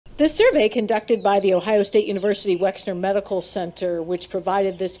The survey conducted by the Ohio State University Wexner Medical Center, which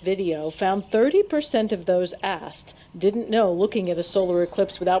provided this video, found 30% of those asked didn't know looking at a solar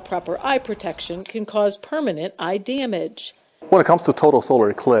eclipse without proper eye protection can cause permanent eye damage. When it comes to total solar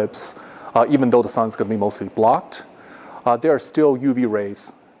eclipse, even though the sun's going to be mostly blocked, there are still UV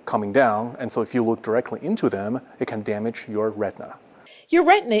rays coming down, and so if you look directly into them, it can damage your retina. Your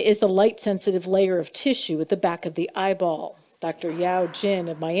retina is the light-sensitive layer of tissue at the back of the eyeball. Dr. Yao Jin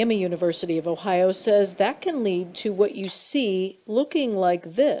of Miami University of Ohio says that can lead to what you see looking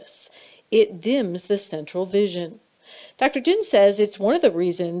like this. It dims the central vision. Dr. Jin says it's one of the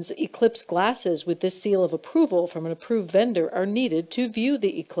reasons eclipse glasses with this seal of approval from an approved vendor are needed to view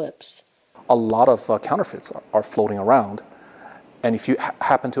the eclipse. A lot of counterfeits are floating around, and if you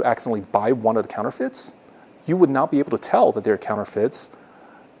happen to accidentally buy one of the counterfeits, you would not be able to tell that they're counterfeits.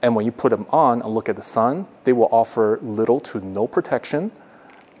 And when you put them on and look at the sun, they will offer little to no protection,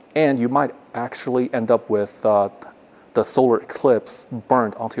 and you might actually end up with the solar eclipse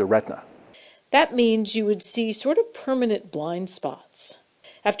burned onto your retina. That means you would see sort of permanent blind spots.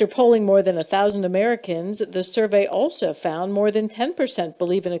 After polling more than 1,000 Americans, the survey also found more than 10%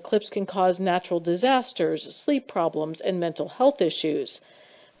 believe an eclipse can cause natural disasters, sleep problems, and mental health issues.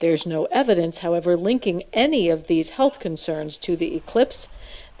 There's no evidence, however, linking any of these health concerns to the eclipse.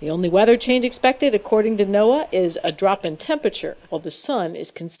 The only weather change expected, according to NOAA, is a drop in temperature, while the sun is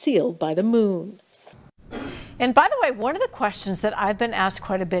concealed by the moon. And by the way, one of the questions that I've been asked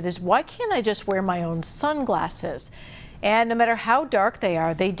quite a bit is, why can't I just wear my own sunglasses? And no matter how dark they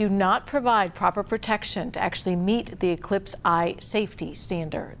are, they do not provide proper protection to actually meet the eclipse eye safety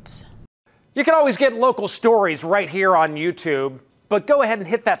standards. You can always get local stories right here on YouTube, but go ahead and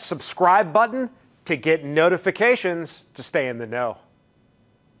hit that subscribe button to get notifications to stay in the know.